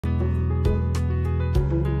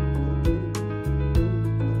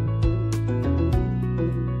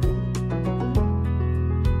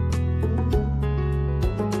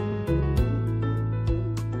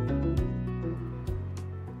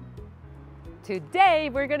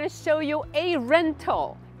Today we're going to show you a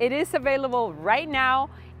rental. It is available right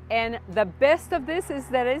now, and the best of this is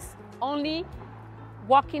that it's only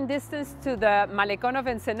walking distance to the Malecón of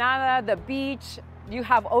Ensenada, the beach. You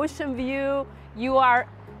have ocean view. You are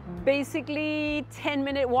basically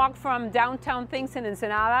 10-minute walk from downtown things in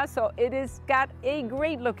Ensenada, so it has got a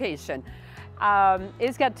great location.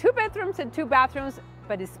 It's got 2 bedrooms and 2 bathrooms,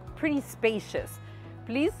 but it's pretty spacious.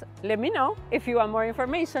 Please let me know if you want more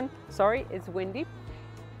information. Sorry, it's windy.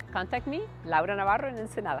 Contact me, Laura Navarro in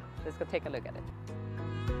Ensenada. Let's go take a look at it.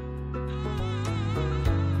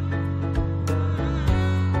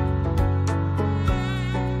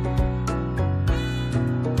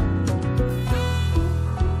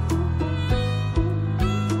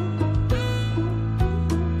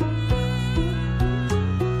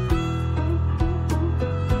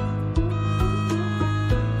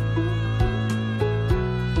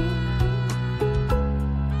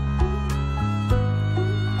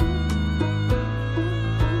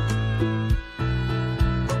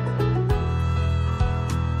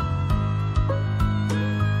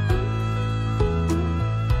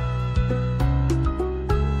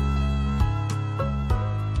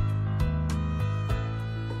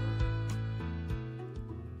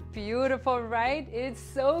 Beautiful, right? It's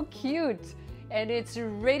so cute and it's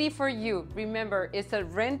ready for you. Remember, it's a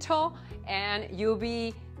rental and you'll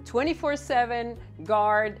be 24/7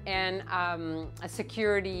 guard and a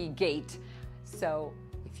security gate. So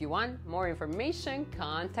if you want more information,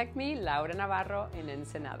 contact me, Laura Navarro in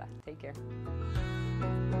Ensenada. Take care.